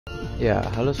Ya,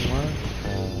 halo semua.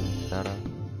 Sekarang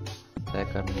saya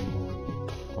akan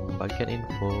membagikan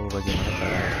info bagaimana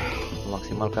cara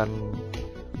memaksimalkan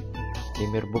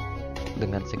Dimir book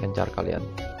dengan si kencar kalian.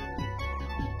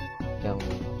 Yang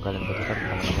kalian butuhkan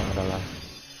pertama-tama adalah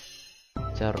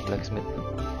car blacksmith.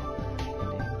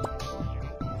 Ini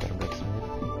car blacksmith.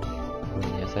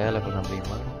 Punya saya level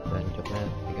 65 dan jobnya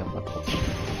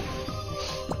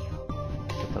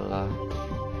 34. Setelah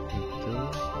itu,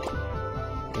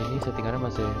 ini settingannya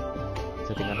masih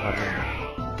settingan farming.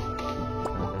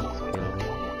 Ada skill,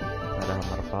 ada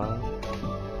hammer fall,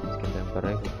 skill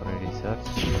temporary, temporary research,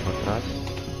 over trust,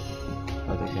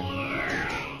 protection.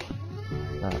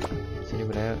 Nah, disini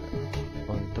gunanya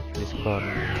untuk diskon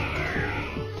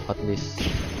hotlist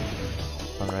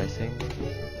fundraising,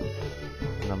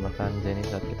 menambahkan Zeny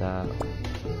saat kita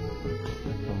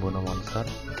membunuh monster.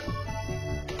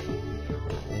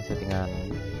 Ini settingan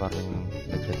farming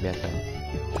blacksmith biasa.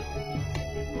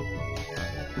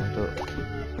 Untuk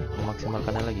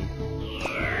memaksimalkannya lagi,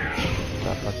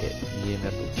 kita pakai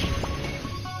Ragnarok.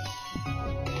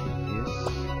 Yes.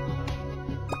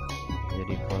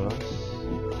 Jadi follows.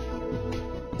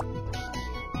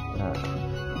 Nah,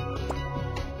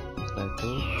 setelah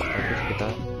itu terus kita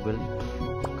build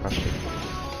crafting.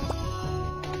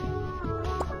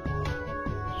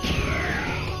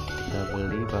 Kita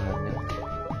beli bahannya.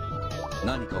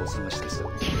 何かお探しです。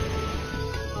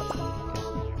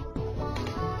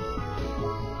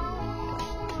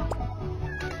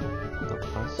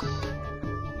 Pas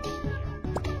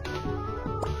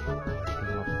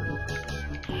 50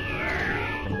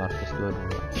 dan markus 22.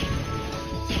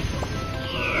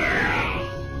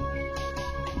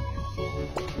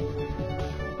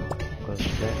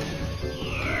 Konsep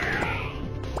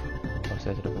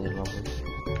saya sudah punya 50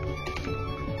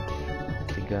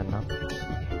 36.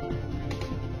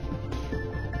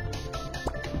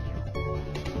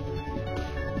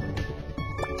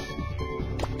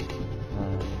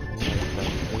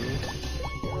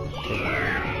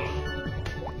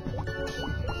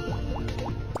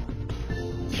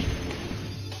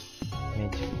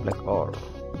 Black ore.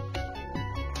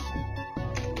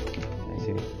 Nah,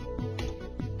 sini.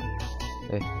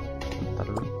 Bentar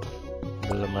dulu.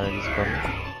 Belum ada diskon.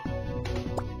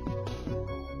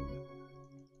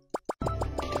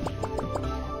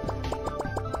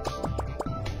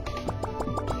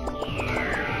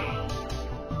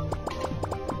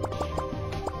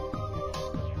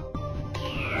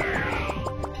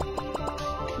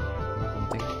 Yang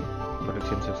penting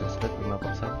production success rate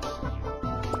 5%.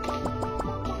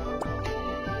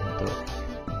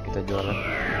 Kita jualan.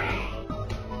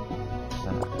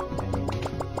 Nah, yang ini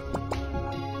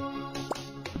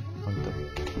untuk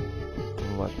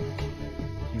membuat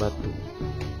batu.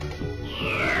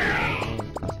 Ini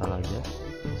asal aja,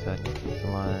 misalnya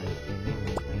cuma ini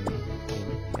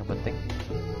yang penting.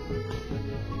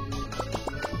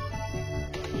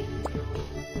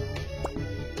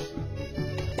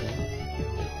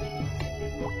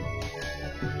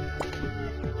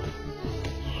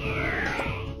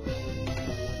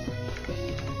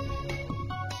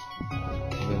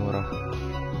 Murah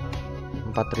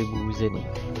 4000 Zeny,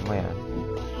 lumayan.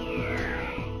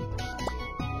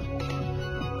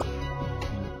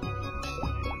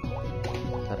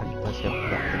 Sekarang kita siap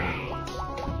crafting.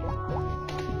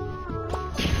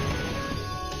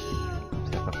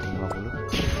 Saya crafting 50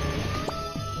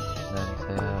 dan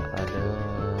saya ada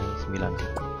 9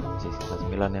 sih, sisa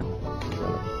 9 yang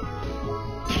jualan.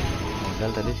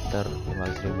 Modal tadi sekitar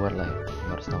 500 ribuan lah ya,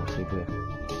 500 ribu ya.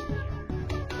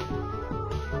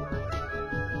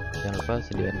 Jangan lupa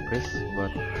sediain priest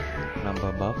buat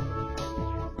nambah buff.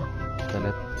 Kita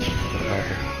lihat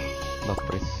berapa buff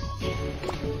priest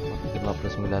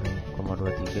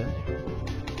 59,23.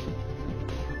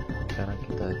 Sekarang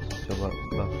kita coba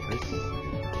buff priest.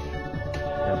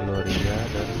 Ada Gloria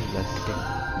dan Blessing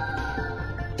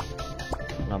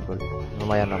 60,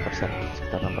 lumayan 6%,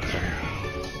 sekitar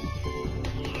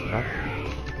 6%. Nah,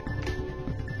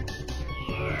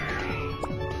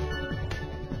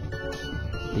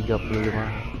 $35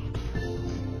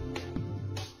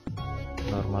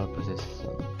 normal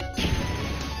precision.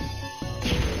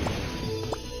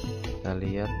 Kita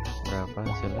lihat berapa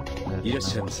hasilnya dari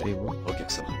 6.000. Oke,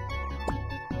 sama.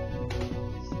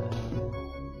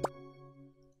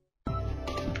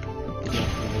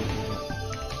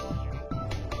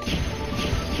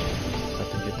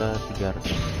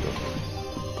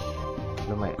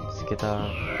 1.300.000. Lumayan, sekitar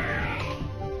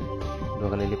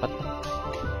 2 kali lipat.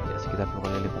 Sekitar 2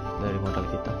 kali lipat dari modal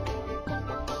kita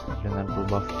dengan full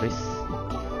buff priest.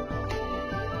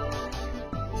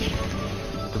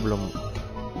 Itu belum,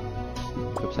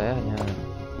 grup saya hanya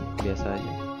biasa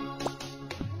aja.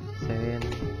 Sen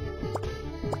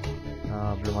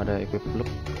belum ada equip look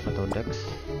atau dex,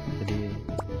 jadi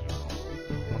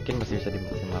mungkin masih bisa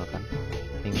dimaksimalkan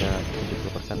hingga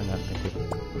 70% dengan equip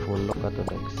full look atau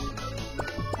dex.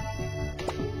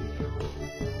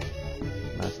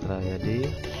 Nah setelah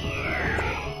jadi,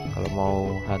 kalau mau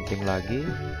hunting lagi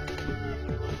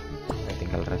ya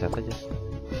tinggal reset aja.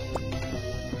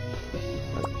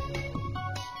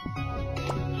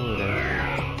 Udah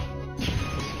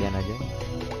sekian aja,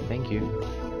 thank you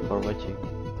for watching.